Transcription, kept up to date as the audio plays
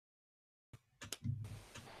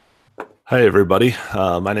Hi, everybody.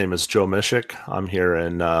 My name is Joe Mishik. I'm here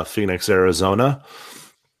in Phoenix, Arizona.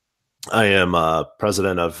 I am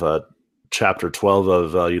president of Chapter 12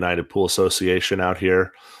 of United Pool Association out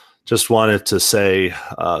here. Just wanted to say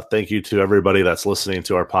thank you to everybody that's listening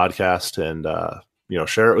to our podcast, and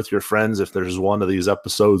share it with your friends if there's one of these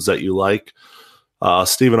episodes that you like.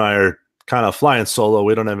 Steve and I are kind of flying solo.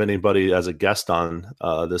 We don't have anybody as a guest on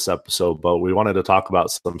this episode, but we wanted to talk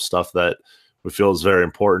about some stuff that we feel is very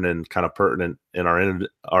important and kind of pertinent in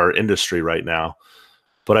our industry right now.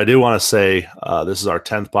 But I do want to say this is our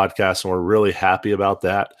 10th podcast, and we're really happy about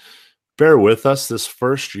that. Bear with us this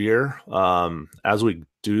first year. As we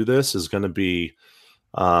do this is going to be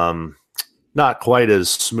not quite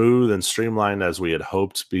as smooth and streamlined as we had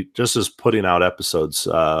hoped, just as putting out episodes.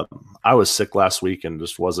 I was sick last week and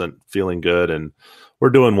just wasn't feeling good, and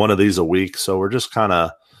we're doing one of these a week. So we're just kind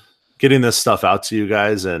of getting this stuff out to you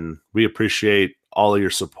guys, and we appreciate all of your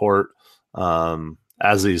support.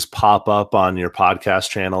 As these pop up on your podcast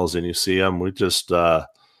channels and you see them, we just love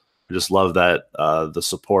that the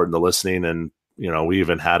support and the listening. And we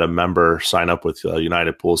even had a member sign up with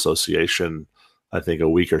United Pool Association, I think a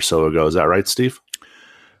week or so ago. Is that right, Steve?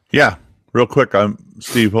 Yeah. Real quick, I'm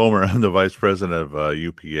Steve Homer. I'm the vice president of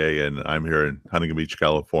UPA, and I'm here in Huntington Beach,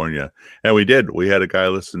 California. And we had a guy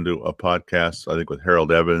listen to a podcast, I think, with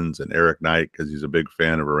Harold Evans and Eric Knight, because he's a big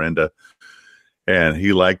fan of Orenda, and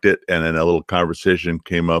he liked it. And then a little conversation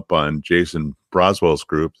came up on Jason Broswell's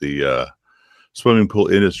group, the Swimming Pool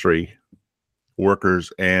Industry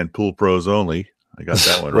Workers and Pool Pros Only. I got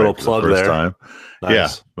that one little right plug for the first there. time. Nice.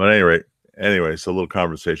 Yeah, but anyway, so a little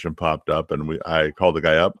conversation popped up, and I called the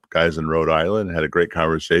guy up, guys in Rhode Island, had a great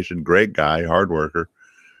conversation. Great guy, hard worker,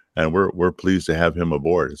 and we're pleased to have him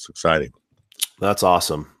aboard. It's exciting. That's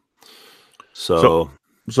awesome. So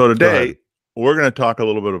today we're going to talk a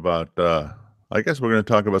little bit about. I guess we're going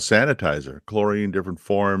to talk about sanitizer, chlorine, different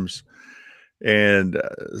forms, and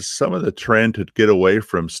some of the trend to get away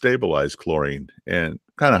from stabilized chlorine, and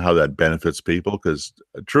kind of how that benefits people. Because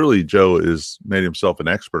truly, Joe has made himself an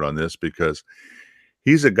expert on this, because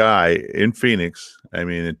he's a guy in Phoenix. I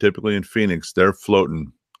mean, and typically in Phoenix, they're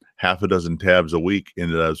floating half a dozen tabs a week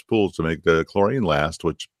into those pools to make the chlorine last,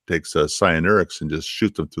 which takes cyanurics and just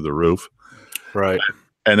shoot them through the roof. Right.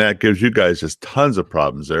 And that gives you guys just tons of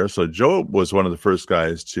problems there. So Joe was one of the first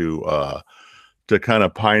guys to kind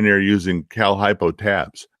of pioneer using Cal Hypo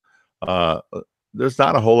tabs. There's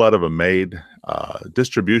not a whole lot of them made.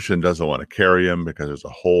 Distribution doesn't want to carry them because there's a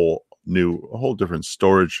whole different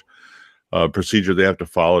storage procedure they have to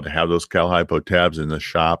follow to have those Cal Hypo tabs in the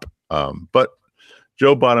shop. But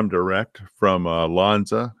Joe bought them direct from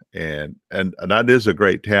Lonza, and that is a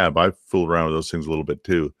great tab. I've fooled around with those things a little bit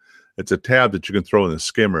too. It's a tab that you can throw in the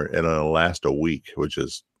skimmer and it'll last a week, which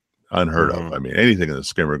is unheard of. I mean, anything in the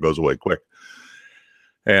skimmer goes away quick.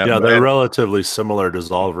 And they're relatively similar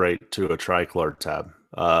dissolve rate to a trichlor tab.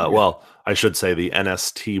 Well, I should say the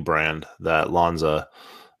NST brand that Lonza.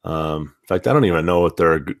 In fact, I don't even know what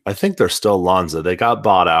I think they're still Lonza. They got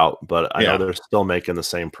bought out, but I know they're still making the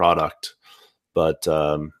same product. But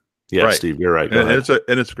right. Steve, you're right. It's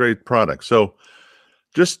a great product. So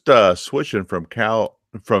just switching from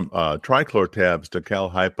trichlor tabs to Cal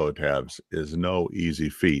Hypo tabs is no easy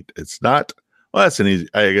feat. It's not. Well,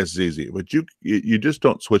 I guess it's easy, but you just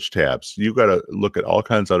don't switch tabs. You got to look at all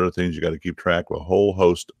kinds of other things. You got to keep track of a whole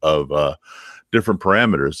host of different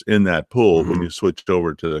parameters in that pool when you switched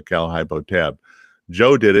over to the Cal Hypo tab.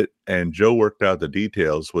 Joe did it, and Joe worked out the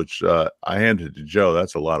details, which I handed to Joe.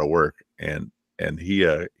 That's a lot of work, and he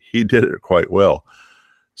did it quite well.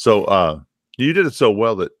 So you did it so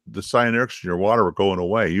well that the cyanurics in your water were going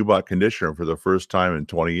away. You bought conditioner for the first time in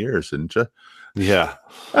 20 years, didn't you? Yeah.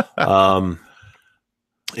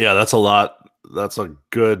 Yeah, that's a lot. That's a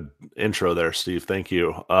good intro there, Steve. Thank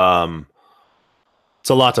you. It's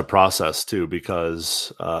a lot to process too,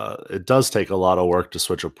 because it does take a lot of work to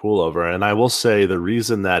switch a pool over. And I will say the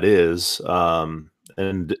reason that is, and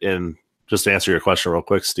just to answer your question real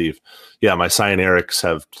quick, Steve, yeah, my cyanurics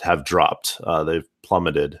have dropped. They've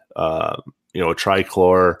plummeted.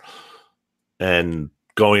 Trichlor and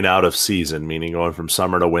going out of season, meaning going from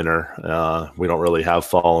summer to winter. We don't really have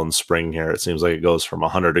fall and spring here. It seems like it goes from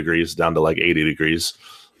 100 degrees down to like 80 degrees,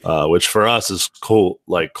 which for us is cold.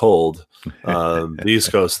 The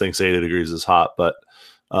East Coast thinks 80 degrees is hot, but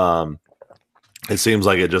it seems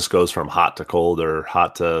like it just goes from hot to cold, or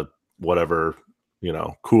hot to whatever,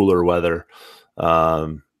 cooler weather.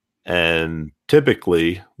 And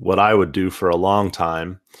typically what I would do for a long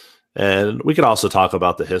time, and we could also talk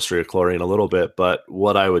about the history of chlorine a little bit, but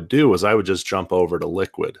what I would do is I would just jump over to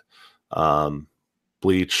liquid,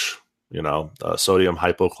 bleach, sodium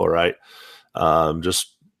hypochlorite.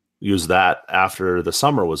 Just use that after the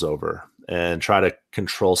summer was over and try to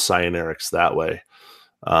control cyanurics that way.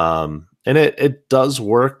 And it does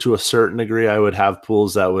work to a certain degree. I would have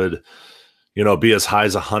pools that would, be as high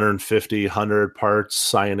as 150, 100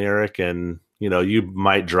 parts cyanuric, and, you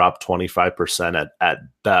might drop 25% at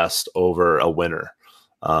best over a winter.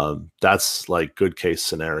 That's like good case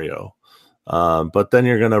scenario. But then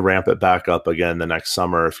you're going to ramp it back up again the next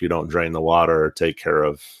summer if you don't drain the water or take care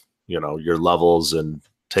of, your levels and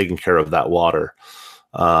taking care of that water.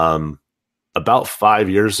 About 5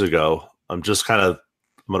 years ago, I'm going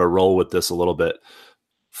to roll with this a little bit.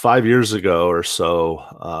 5 years ago or so,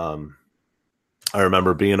 I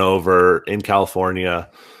remember being over in California.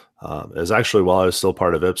 It was actually while I was still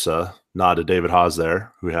part of IPSA, nod to David Haas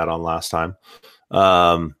there, who we had on last time.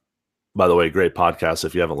 By the way, great podcast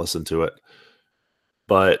if you haven't listened to it.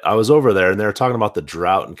 But I was over there and they were talking about the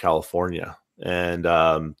drought in California. And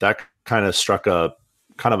that kind of struck a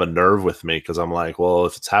nerve with me, because I'm like, well,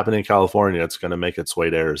 if it's happening in California, it's going to make its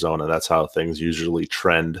way to Arizona. That's how things usually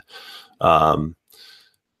trend.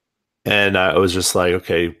 And I was just like,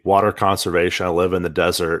 okay, water conservation. I live in the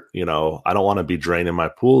desert. I don't want to be draining my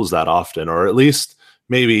pools that often, or at least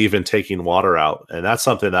maybe even taking water out. And that's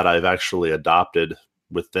something that I've actually adopted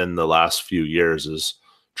within the last few years, is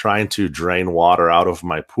trying to drain water out of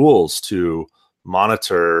my pools to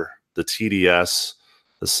monitor the TDS,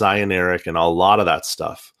 the cyanuric, and a lot of that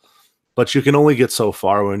stuff. But you can only get so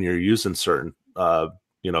far when you're using certain,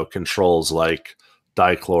 controls like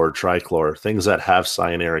dichlor, trichlor, things that have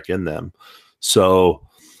cyanuric in them. So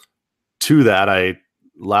to that,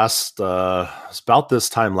 it's about this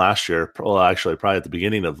time last year, well, actually probably at the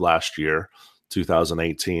beginning of last year,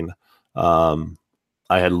 2018,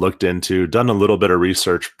 I had done a little bit of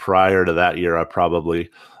research prior to that year,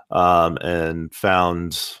 and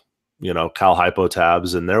found, Cal Hypo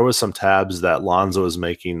tabs. And there was some tabs that Lonza was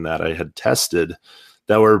making that I had tested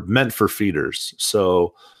that were meant for feeders.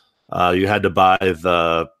 So you had to buy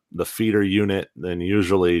the feeder unit, and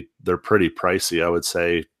usually they're pretty pricey. I would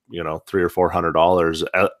say, $300 or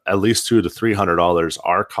 $400, at least $200 to $300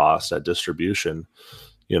 our cost at distribution.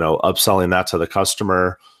 Upselling that to the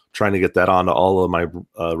customer, trying to get that onto all of my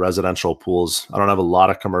residential pools. I don't have a lot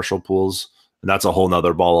of commercial pools, and that's a whole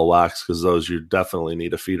nother ball of wax, because those you definitely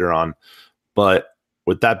need a feeder on. But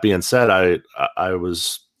with that being said, I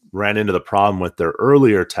ran into the problem with their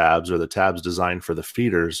earlier tabs, or the tabs designed for the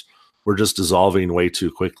feeders, were just dissolving way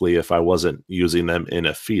too quickly if I wasn't using them in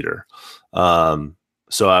a feeder.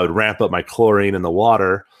 So I would ramp up my chlorine in the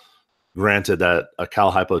water. Granted that a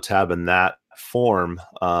Cal Hypo tab in that form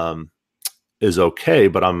is okay,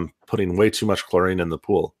 but I'm putting way too much chlorine in the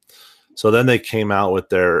pool. So then they came out with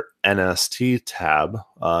their NST tab,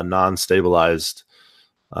 non-stabilized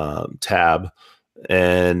tab,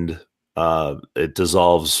 and it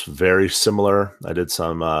dissolves very similar. I did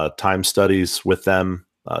some time studies with them.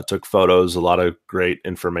 Took photos, a lot of great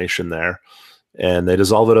information there, and they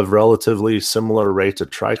dissolve at a relatively similar rate to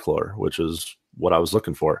trichlor, which is what I was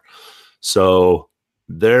looking for. So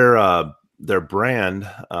their brand,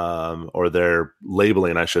 or their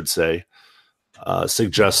labeling, I should say,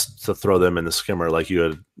 suggests to throw them in the skimmer, like you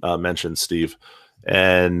had mentioned, Steve.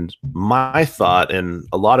 And my thought, and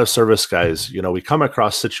a lot of service guys, we come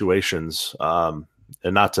across situations,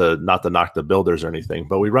 and not to knock the builders or anything,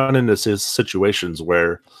 but we run into situations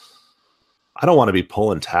where I don't want to be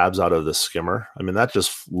pulling tabs out of the skimmer. I mean, that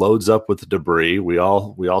just loads up with debris. We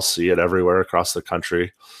all see it everywhere across the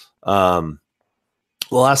country. The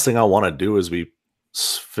last thing I want to do is be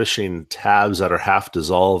fishing tabs that are half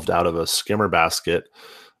dissolved out of a skimmer basket.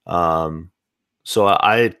 So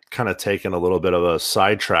I kind of taken a little bit of a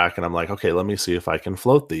sidetrack, and I'm like, okay, let me see if I can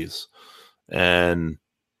float these. And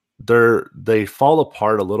they fall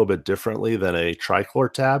apart a little bit differently than a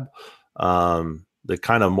trichlor tab. They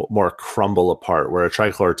kind of more crumble apart, where a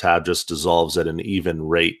trichlor tab just dissolves at an even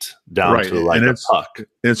rate down to like a puck.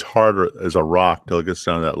 It's harder as a rock till it gets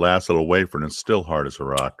down to that last little wafer, and it's still hard as a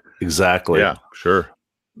rock. Exactly. Yeah, sure.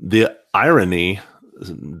 The irony,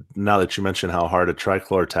 now that you mention how hard a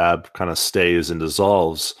trichlor tab kind of stays and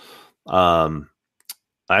dissolves, I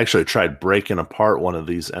actually tried breaking apart one of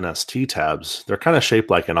these NST tabs. They're kind of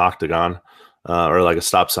shaped like an octagon, or like a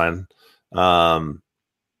stop sign.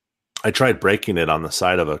 I tried breaking it on the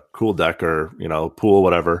side of a cool deck or, pool,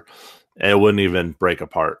 whatever, and it wouldn't even break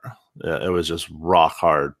apart. It was just rock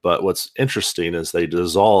hard. But what's interesting is they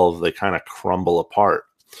dissolve, they kind of crumble apart.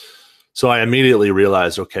 So I immediately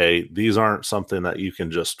realized, okay, these aren't something that you can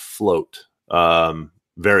just float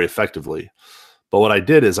very effectively. But what I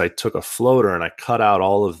did is I took a floater and I cut out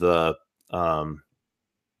all of the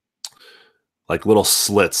like little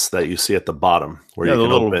slits that you see at the bottom where Yeah, you the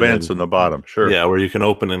can little open vents and in the bottom. Sure. yeah, where you can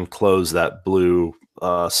open and close that blue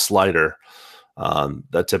slider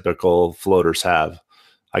that typical floaters have.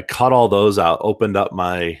 I cut all those out, opened up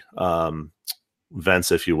my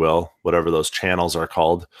vents, if you will, whatever those channels are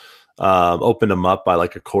called, opened them up by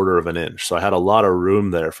like a quarter of an inch. So I had a lot of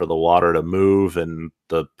room there for the water to move and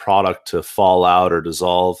the product to fall out or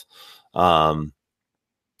dissolve. And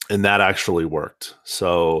that actually worked.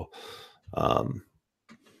 So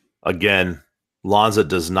again, Lonza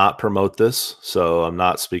does not promote this, so I'm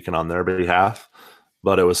not speaking on their behalf,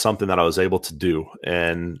 but it was something that I was able to do.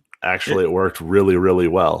 And actually, it worked really, really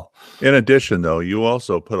well. In addition, though, you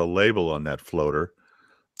also put a label on that floater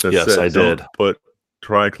that Yes, said, I "Don't did. put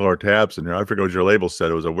trichlor tabs in there." I forget what your label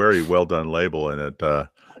said. It was a very well done label, and it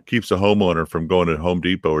keeps a homeowner from going to Home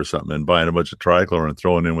Depot or something and buying a bunch of trichlor and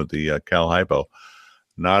throwing in with the Cal Hypo.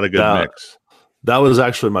 Not a good mix. That was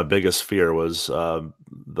actually my biggest fear was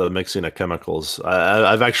the mixing of chemicals.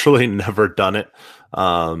 I've actually never done it.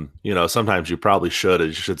 Sometimes you probably should.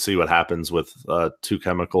 You should see what happens with two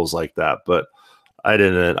chemicals like that. But I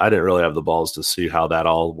didn't really have the balls to see how that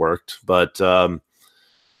all worked. But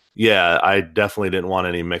yeah, I definitely didn't want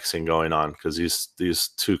any mixing going on because these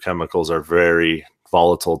two chemicals are very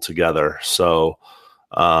volatile together. So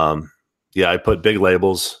yeah, I put big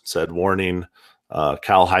labels, said warning.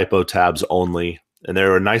 Cal Hypo tabs only, and they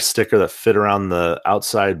were a nice sticker that fit around the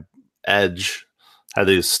outside edge. Had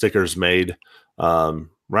these stickers made,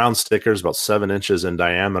 round stickers about 7 inches in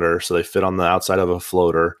diameter, so they fit on the outside of a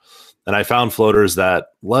floater. And I found floaters that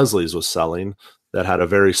Leslie's was selling that had a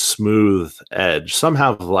very smooth edge. Some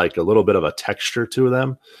have like a little bit of a texture to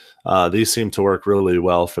them. These seem to work really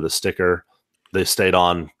well for the sticker. They stayed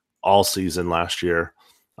on all season last year.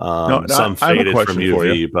 Some faded from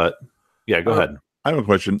UV, but yeah, go ahead. I have a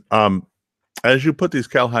question. As you put these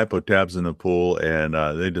Cal Hypo tabs in the pool and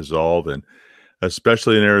they dissolve, and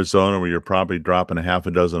especially in Arizona where you're probably dropping a half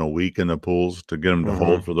a dozen a week in the pools to get them to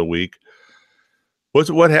hold for the week,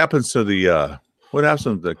 what happens to the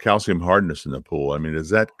calcium hardness in the pool? I mean,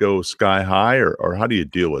 does that go sky high, or how do you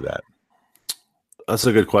deal with that? That's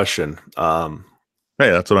a good question.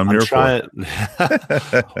 Hey, that's what I'm here for.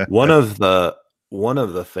 One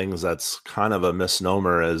of the things that's kind of a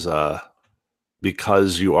misnomer is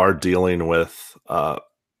because you are dealing with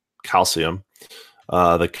calcium,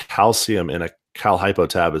 the calcium in a Cal Hypo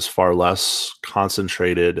tab is far less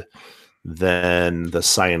concentrated than the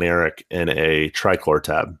cyanuric in a trichlor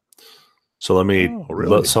tab. So let me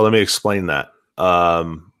explain that.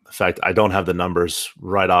 In fact, I don't have the numbers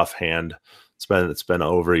right offhand. It's been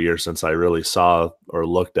over a year since I really saw or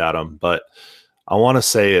looked at them, but I want to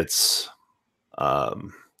say it's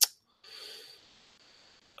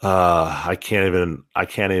I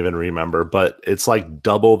can't even remember, but it's like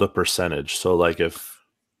double the percentage. So like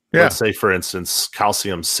let's say for instance,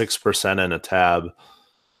 calcium 6% in a tab,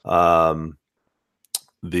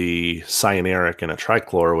 the cyanuric in a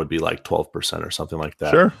trichlor would be like 12% or something like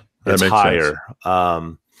that. Sure. That it's makes higher.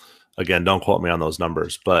 Sense. Again, don't quote me on those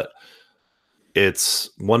numbers, but it's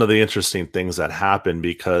one of the interesting things that happened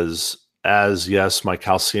because yes, my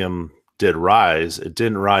calcium did rise, it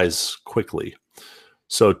didn't rise quickly.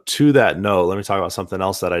 So to that note, let me talk about something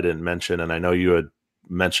else that I didn't mention. And I know you had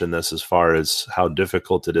mentioned this as far as how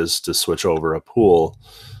difficult it is to switch over a pool.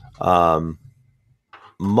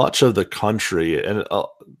 Much of the country, and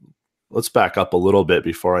let's back up a little bit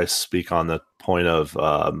before I speak on the point of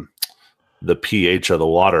the pH of the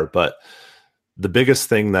water. But the biggest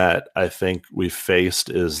thing that I think we've faced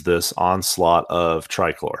is this onslaught of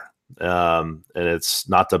trichlor. And it's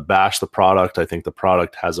not to bash the product. I think the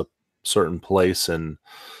product has a certain place in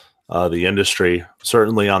the industry,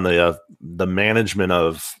 certainly on the management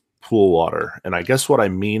of pool water. And I guess what I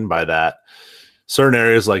mean by that, certain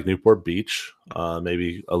areas like Newport Beach,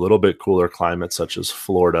 maybe a little bit cooler climate such as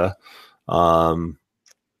Florida,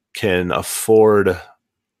 can afford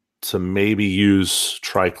to maybe use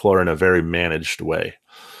trichlor in a very managed way.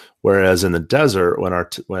 Whereas in the desert,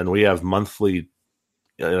 when we have monthly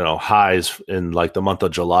highs in like the month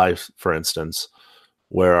of July, for instance,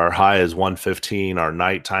 where our high is 115, our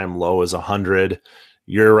nighttime low is 100.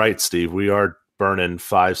 You're right, Steve. We are burning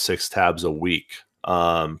 5-6 tabs a week,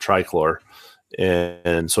 trichlor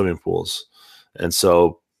in swimming pools. And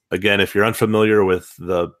so again, if you're unfamiliar with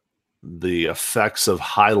the effects of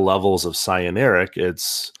high levels of cyanuric,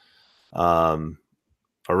 it's Arenda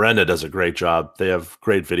does a great job. They have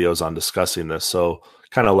great videos on discussing this. So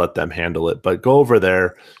kind of let them handle it, but go over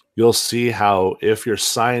there. You'll see how if your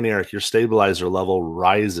cyanuric, your stabilizer level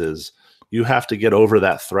rises, you have to get over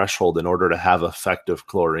that threshold in order to have effective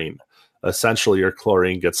chlorine. essentially your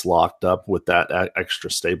chlorine gets locked up with that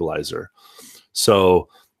extra stabilizer. So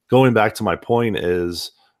going back to my point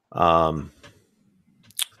is, let's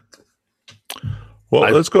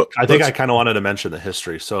go. I think I kind of wanted to mention the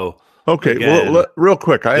history. So okay, again, real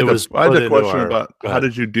quick, I had a question about how ahead.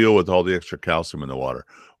 did you deal with all the extra calcium in the water?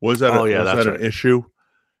 Was that an issue?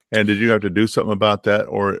 And did you have to do something about that,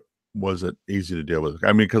 or was it easy to deal with?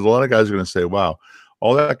 I mean, because a lot of guys are going to say, "Wow,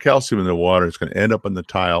 all that calcium in the water is going to end up in the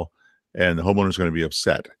tile, and the homeowner is going to be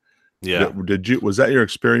upset." Yeah. Was that your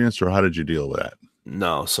experience, or how did you deal with that?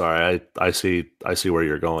 No, sorry. I see where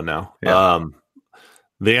you're going now. Yeah.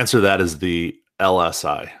 The answer to that is the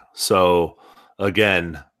LSI. So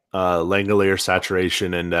again, Langolier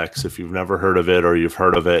Saturation Index, if you've never heard of it or you've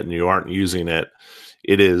heard of it and you aren't using it,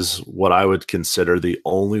 it is what I would consider the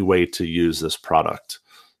only way to use this product.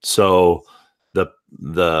 So the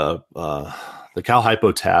Cal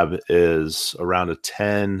Hypo tab is around a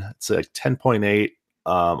 10, it's like 10.8,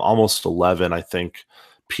 almost 11, I think,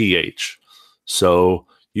 pH. So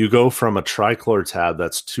you go from a trichlor tab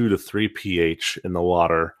that's 2 to 3 pH in the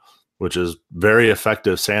water, which is very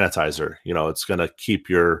effective sanitizer. You know, it's going to keep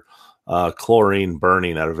your chlorine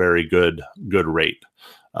burning at a very good rate.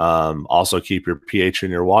 Also keep your pH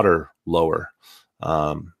in your water lower,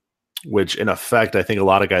 which in effect, I think a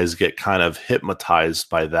lot of guys get kind of hypnotized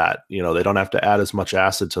by that. You know, they don't have to add as much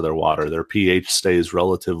acid to their water. Their pH stays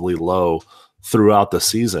relatively low throughout the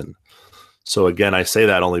season. So again, I say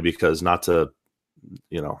that only because not to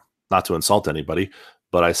insult anybody,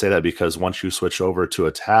 but I say that because once you switch over to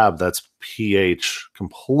a tab that's pH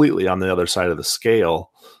completely on the other side of the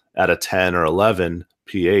scale at a 10 or 11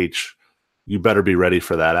 pH, you better be ready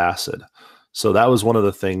for that acid. So that was one of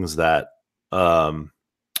the things that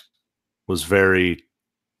was very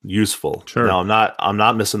useful. Sure. Now I'm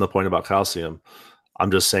not missing the point about calcium.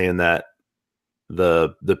 I'm just saying that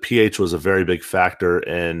the pH was a very big factor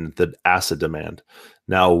in the acid demand.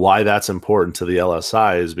 Now, why that's important to the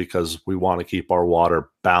LSI is because we want to keep our water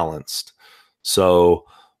balanced. So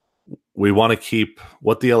we want to keep,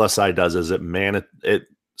 what the LSI does is it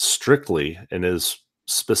strictly and is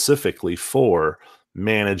specifically for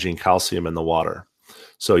managing calcium in the water.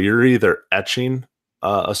 So you're either etching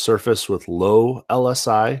a surface with low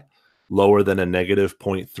LSI, lower than a negative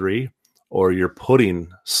 0.3, or you're putting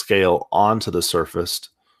scale onto the surface,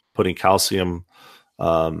 putting calcium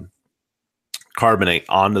carbonate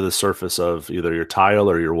onto the surface of either your tile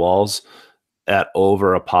or your walls at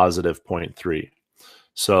over a positive 0.3.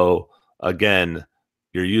 So again,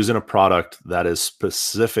 you're using a product that is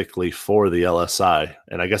specifically for the LSI.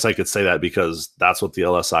 And I guess I could say that because that's what the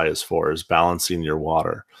LSI is for, is balancing your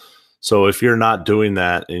water. So if you're not doing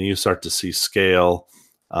that and you start to see scale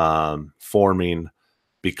forming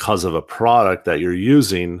because of a product that you're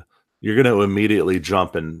using, you're going to immediately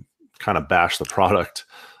jump and kind of bash the product.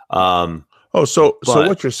 So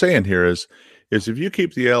what you're saying here is if you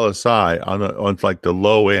keep the LSI on like the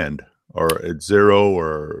low end or at 0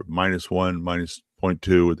 or -1,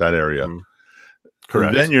 -0.2 with that area,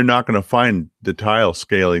 correct, then you're not going to find the tile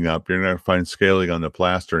scaling up. You're not going to find scaling on the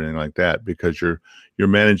plaster or anything like that because you're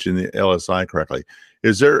managing the LSI correctly.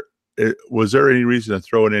 Was there any reason to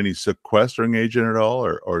throw in any sequestering agent at all,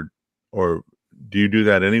 or do you do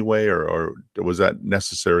that anyway, or was that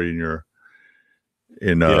necessary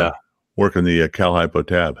in working the Cal Hypo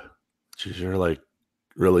tab? Jeez, you're like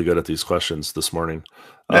really good at these questions this morning.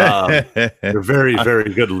 You're a very,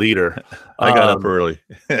 very good leader. I got up early.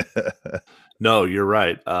 No, you're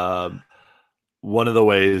right. One of the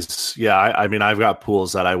ways, I mean, I've got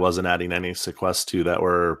pools that I wasn't adding any sequest to that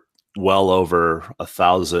were well over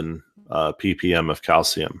 1,000 ppm of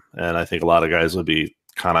calcium. And I think a lot of guys would be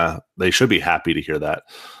they should be happy to hear that.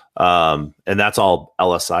 And that's all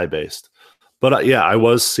LSI based. But I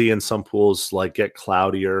was seeing some pools like get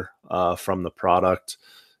cloudier from the product.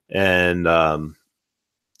 And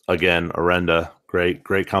again, Orenda,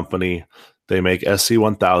 great company. They make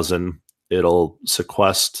SC1000. It'll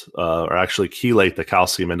sequest or actually chelate the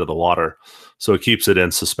calcium into the water. So it keeps it in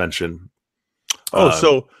suspension.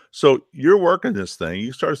 So you're working this thing.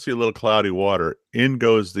 You start to see a little cloudy water. In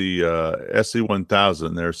goes the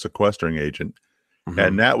SC1000, their sequestering agent. Mm-hmm.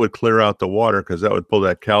 And that would clear out the water because that would pull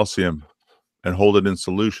that calcium and hold it in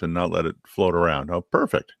solution, not let it float around. Oh,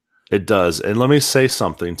 perfect. It does. And let me say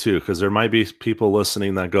something too, because there might be people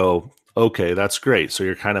listening that go, okay, that's great. So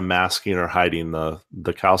you're kind of masking or hiding the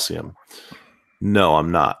calcium. No,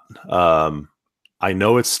 I'm not. I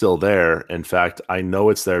know it's still there. In fact, I know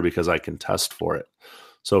it's there because I can test for it.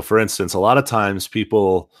 So for instance, a lot of times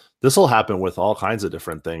this will happen with all kinds of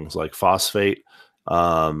different things, like phosphate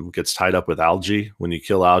gets tied up with algae. When you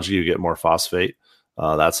kill algae, you get more phosphate.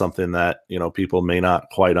 That's something that, people may not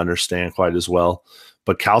quite understand quite as well.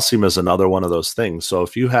 But calcium is another one of those things. So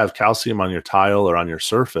if you have calcium on your tile or on your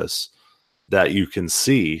surface that you can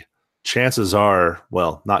see, chances are,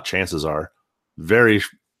 well, not chances are, very,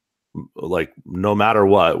 like, no matter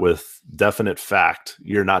what, with definite fact,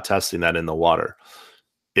 you're not testing that in the water.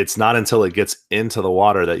 It's not until it gets into the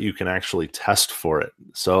water that you can actually test for it.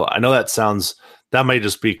 So I know that may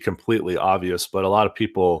just be completely obvious, but a lot of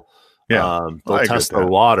people, they'll test their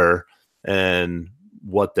water, and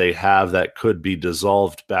what they have that could be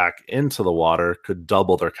dissolved back into the water could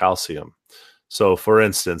double their calcium. So for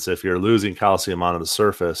instance, if you're losing calcium onto the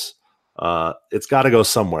surface, it's got to go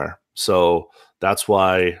somewhere. So that's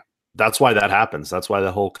why that happens. That's why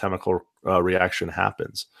the whole chemical reaction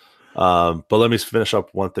happens. But let me finish up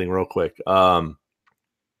one thing real quick.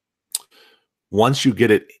 Once you get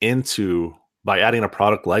it into, by adding a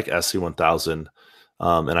product like SC1000,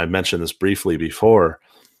 and I mentioned this briefly before,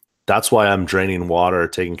 that's why I'm draining water,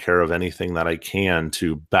 taking care of anything that I can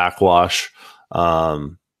to backwash.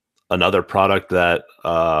 Another product that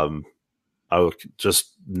I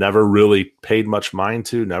just never really paid much mind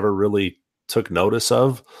to, never really took notice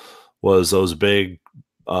of, was those big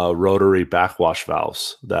rotary backwash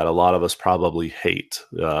valves that a lot of us probably hate.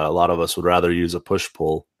 A lot of us would rather use a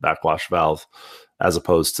push-pull backwash valve as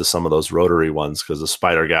opposed to some of those rotary ones, because the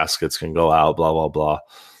spider gaskets can go out, blah, blah, blah.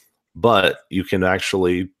 But you can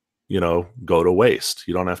actually, go to waste.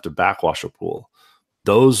 You don't have to backwash a pool.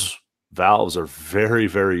 Those valves are very,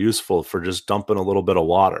 very useful for just dumping a little bit of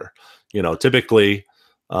water. Typically,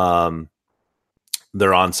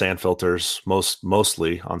 they're on sand filters,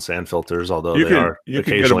 mostly on sand filters, although they are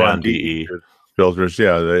occasionally on DE filters.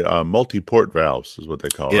 Yeah, they multi-port valves is what they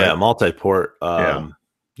call it. Yeah, right? Multi-port. The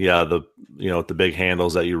the big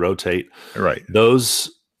handles that you rotate. Right.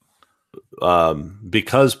 Those,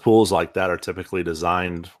 because pools like that are typically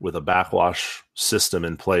designed with a backwash system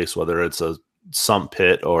in place, whether it's a sump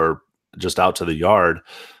pit or just out to the yard,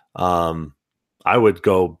 I would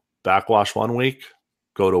go backwash one week,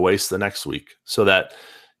 go to waste the next week, so that,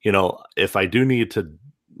 if I do need to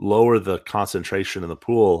lower the concentration in the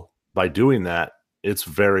pool by doing that, it's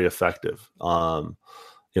very effective.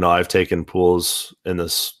 I've taken pools in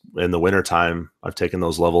the wintertime, I've taken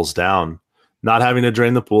those levels down, not having to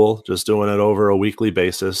drain the pool, just doing it over a weekly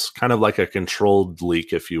basis, kind of like a controlled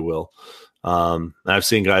leak, if you will. I've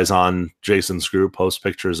seen guys on Jason's group post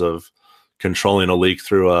pictures of controlling a leak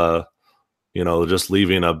through just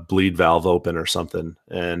leaving a bleed valve open or something.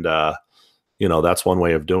 And, that's one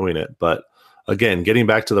way of doing it. But again, getting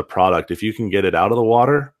back to the product, if you can get it out of the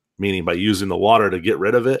water, meaning by using the water to get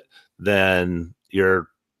rid of it, then you're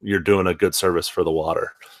doing a good service for the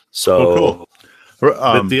water. So cool.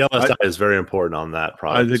 The LSI is very important on that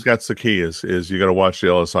product. I think that's the key is you got to watch the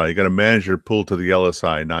LSI. You got to manage your pool to the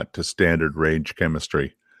LSI, not to standard range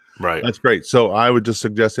chemistry. Right. That's great. So I would just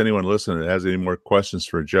suggest anyone listening that has any more questions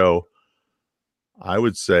for Joe, I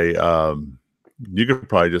would say you could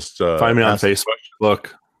probably just find me on Facebook.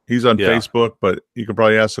 He's on Facebook, but you can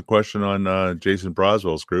probably ask a question on Jason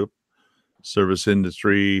Broswell's group, swimming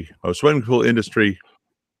pool industry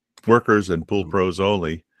workers and pool pros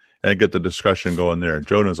only, and get the discussion going there.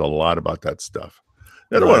 Joe knows a lot about that stuff.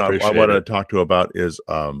 The other one I wanted to talk to about is,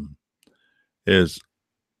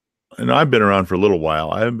 and I've been around for a little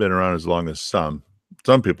while. I haven't been around as long as some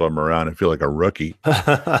people I'm around and feel like a rookie,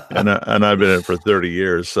 and I've been in it for 30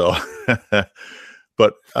 years. So,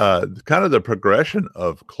 but kind of the progression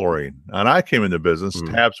of chlorine. And I came into business,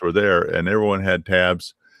 tabs were there, and everyone had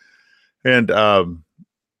tabs. And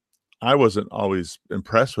I wasn't always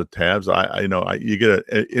impressed with tabs. You get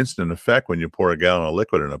an instant effect when you pour a gallon of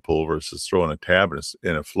liquid in a pool versus throwing a tab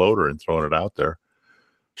in a floater and throwing it out there.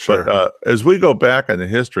 Sure. But as we go back in the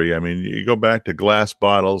history, you go back to glass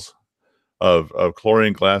bottles of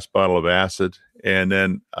chlorine, glass bottle of acid, and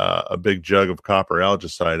then a big jug of copper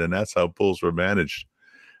algicide, and that's how pools were managed.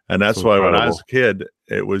 And that's why when I was a kid,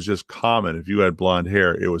 it was just common. If you had blonde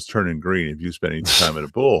hair, it was turning green if you spent any time in a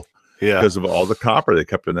pool. Yeah, because of all the copper they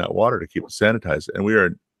kept in that water to keep it sanitized. And we are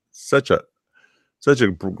in such a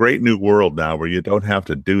great new world now where you don't have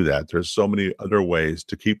to do that. There's so many other ways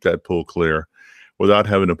to keep that pool clear without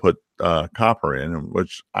having to put copper in,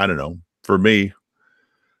 which, I don't know, for me,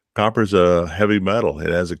 copper's a heavy metal. It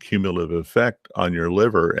has a cumulative effect on your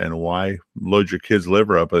liver, and why load your kid's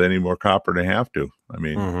liver up with any more copper than they have to?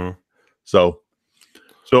 So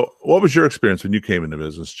what was your experience when you came into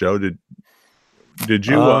business, Joe? Did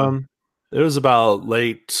you it was about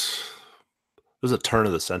it was a turn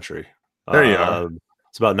of the century. There you are.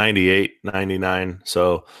 It's about 98, 99.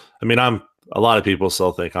 So, a lot of people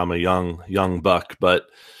still think I'm a young buck, but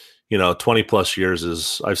 20 plus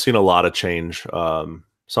years I've seen a lot of change.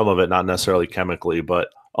 Some of it not necessarily chemically, but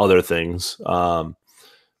other things.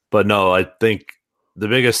 But no, I think the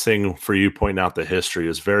biggest thing for you pointing out the history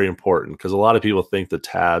is very important, because a lot of people think the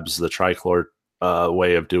tabs, the trichlor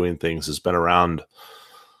way of doing things, has been around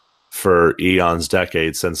for eons,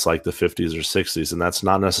 decades, since like the 50s or 60s, and that's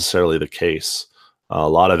not necessarily the case. A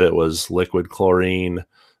lot of it was liquid chlorine.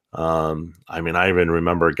 I mean, I even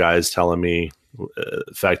remember guys telling me,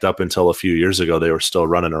 in fact, up until a few years ago, they were still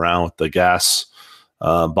running around with the gas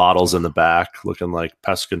bottles in the back, looking like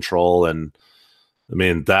pest control. And I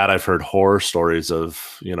mean, that I've heard horror stories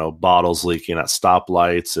of, bottles leaking at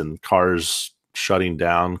stoplights and cars shutting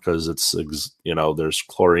down because there's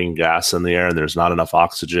chlorine gas in the air and there's not enough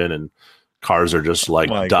oxygen, and cars are just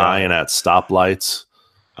like dying at stoplights.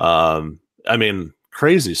 I mean,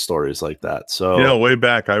 crazy stories like that. So, way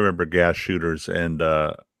back, I remember gas shooters, and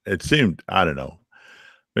it seemed, I don't know,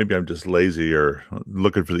 maybe I'm just lazy or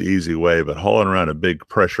looking for the easy way, but hauling around a big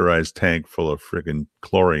pressurized tank full of freaking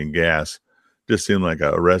chlorine gas just seemed like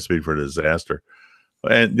a recipe for disaster.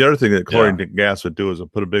 And the other thing that chlorine gas would do is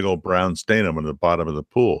put a big old brown stain on the bottom of the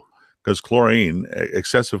pool, because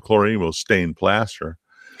excessive chlorine will stain plaster.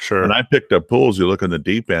 Sure. And I picked up pools, you look in the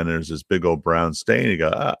deep end, there's this big old brown stain. You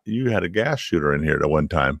go, you had a gas shooter in here at one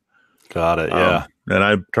time. Got it. Yeah. And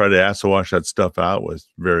I tried to acid wash that stuff out with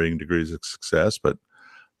varying degrees of success, but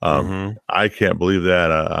I can't believe that.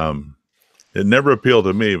 It never appealed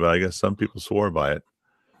to me, but I guess some people swore by it.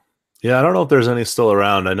 Yeah, I don't know if there's any still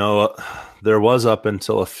around. I know there was up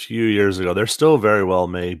until a few years ago. There still very well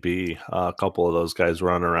may be a couple of those guys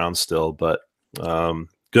running around still, but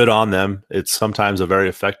good on them. It's sometimes a very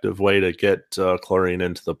effective way to get chlorine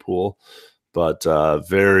into the pool, but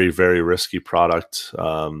very, very risky product.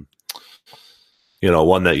 One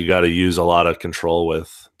that you got to use a lot of control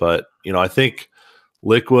with. But, I think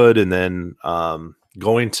liquid, and then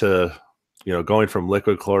going from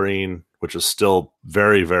liquid chlorine, which is still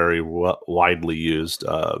very, very widely used,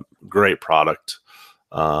 great product.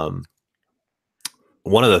 One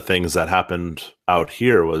of the things that happened out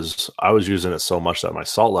here was I was using it so much that my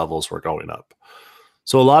salt levels were going up.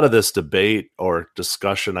 So a lot of this debate or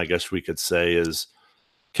discussion, I guess we could say, is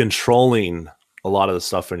controlling a lot of the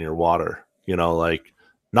stuff in your water. Like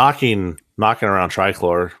knocking around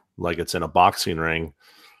trichlor like it's in a boxing ring.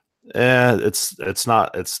 It's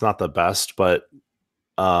not the best, but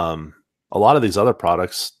a lot of these other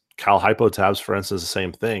products, Cal Hypo tabs, for instance, the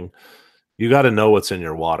same thing. You got to know what's in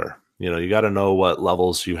your water. You got to know what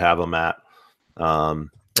levels you have them at. And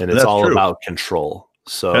it's all about control.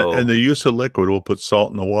 So, and the use of liquid will put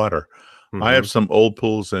salt in the water. Mm-hmm. I have some old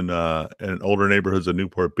pools in older neighborhoods of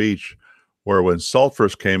Newport Beach where when salt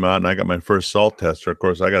first came out and I got my first salt tester, of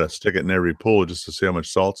course, I got to stick it in every pool just to see how much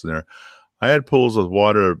salt's in there. I had pools with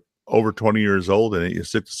water over 20 years old in it. You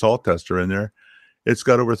stick the salt tester in there. It's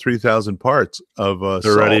got over 3,000 parts of They're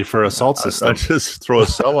salt. ready for a salt system. I just throw a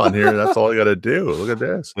cell on here. That's all you got to do. Look at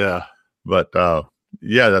this. Yeah. But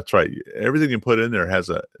yeah, that's right. Everything you put in there has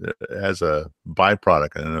a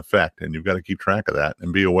byproduct and an effect, and you've got to keep track of that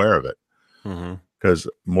and be aware of it. Because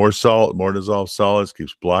more salt, more dissolved solids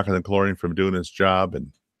keeps blocking the chlorine from doing its job,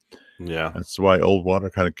 and that's why old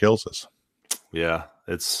water kind of kills us. Yeah,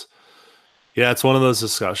 it's one of those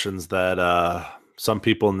discussions that some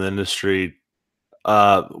people in the industry.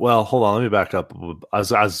 Well, hold on. Let me back up. I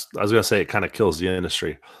was going to say it kind of kills the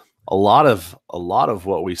industry. A lot of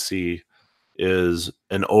what we see is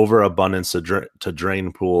an overabundance to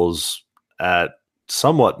drain pools at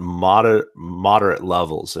somewhat moderate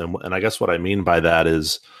levels. And I guess what I mean by that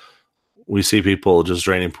is we see people just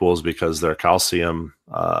draining pools because their calcium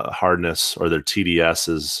hardness or their TDS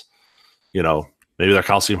is, maybe their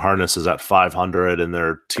calcium hardness is at 500 and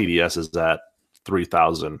their TDS is at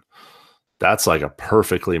 3,000. That's like a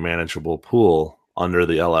perfectly manageable pool under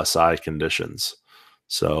the LSI conditions.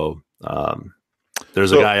 So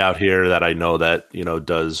there's a guy out here that I know that,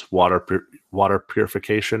 does water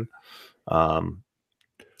purification.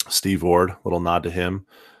 Steve Ward, little nod to him.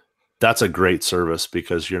 That's a great service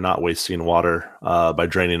because you're not wasting water by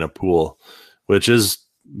draining a pool, which is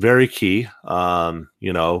very key.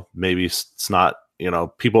 Maybe it's not,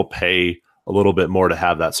 people pay a little bit more to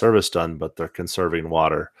have that service done, but they're conserving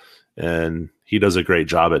water. And he does a great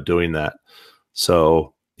job at doing that.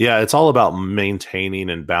 So, yeah, it's all about maintaining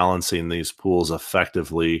and balancing these pools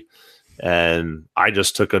effectively. And I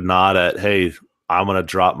just took a nod at, hey, I'm going to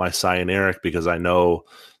drop my cyanuric because I know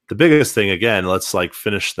the biggest thing, again, let's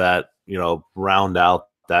finish that, round out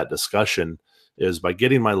that discussion, is by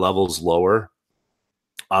getting my levels lower,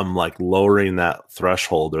 I'm lowering that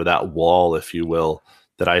threshold or that wall, if you will,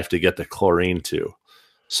 that I have to get the chlorine to.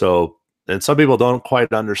 So, and some people don't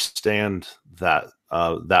quite understand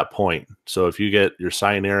that point. So if you get your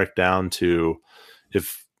cyanuric down to,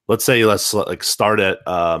 if let's say let's like start at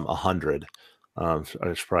 100. I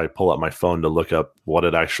should probably pull up my phone to look up what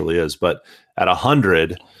it actually is. But at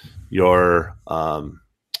 100, your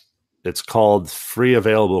it's called free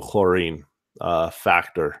available chlorine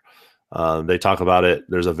factor. They talk about it.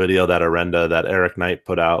 There's a video that Eric Knight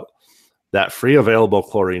put out. That free available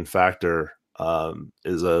chlorine factor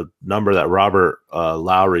is a number that Robert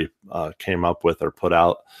Lowry came up with or put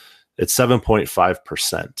out. It's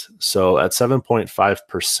 7.5%. So at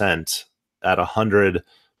 7.5% at 100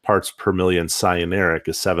 parts per million cyanuric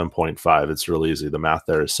is 7.5. It's real easy. The math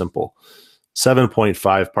there is simple.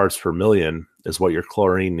 7.5 parts per million is what your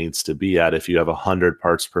chlorine needs to be at if you have 100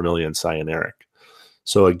 parts per million cyanuric.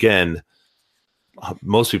 So again,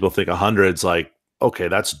 most people think 100 is like, okay,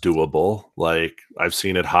 that's doable. Like I've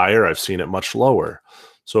seen it higher, I've seen it much lower.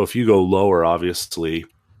 So if you go lower, obviously,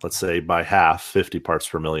 let's say by half, 50 parts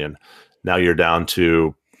per million, now you're down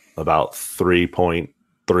to about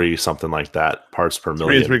 3.3, something like that, parts per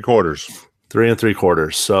million. 3 3/4. 3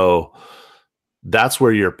 3/4. So that's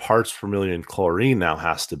where your parts per million chlorine now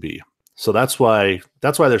has to be. So that's why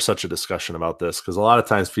there's such a discussion about this, because a lot of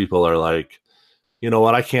times people are like, you know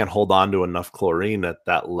what, I can't hold on to enough chlorine at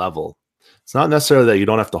that level. It's not necessarily that you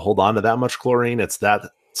don't have to hold on to that much chlorine. It's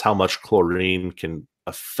how much chlorine can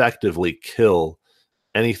effectively kill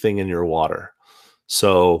anything in your water.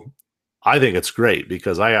 So I think it's great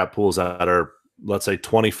because I have pools that are, let's say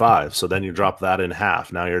 25. So then you drop that in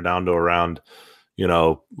half. Now you're down to around,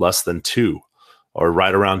 less than 2 or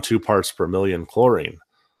right around 2 parts per million chlorine.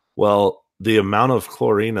 Well, the amount of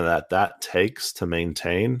chlorine that takes to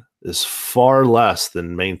maintain is far less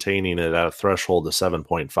than maintaining it at a threshold of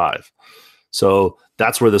 7.5. So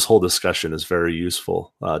that's where this whole discussion is very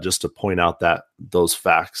useful, just to point out those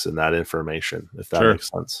facts and that information, if that makes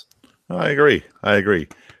sense. I agree.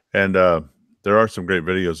 And there are some great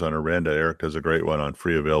videos on Orenda. Eric does a great one on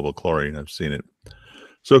free available chlorine. I've seen it.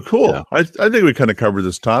 So cool. Yeah. I think we kind of covered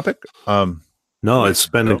this topic. No, it's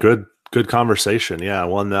been a good conversation. Yeah,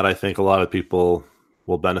 one that I think a lot of people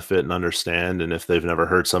will benefit and understand. And if they've never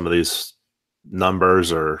heard some of these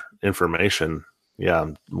numbers or information, yeah,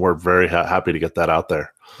 we're very happy to get that out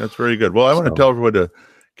there. That's very good. Well, I want to tell everyone to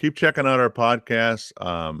keep checking out our podcast.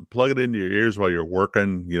 Plug it into your ears while you're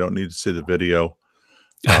working. You don't need to see the video.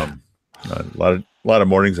 A lot of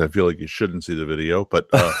mornings I feel like you shouldn't see the video, but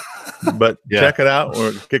yeah. Check it out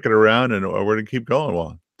or kick it around, and we're going to keep going.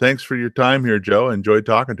 Well, thanks for your time here, Joe. Enjoyed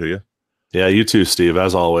talking to you. Yeah, you too, Steve,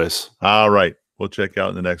 as always. All right. We'll check out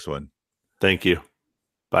in the next one. Thank you.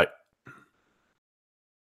 Bye.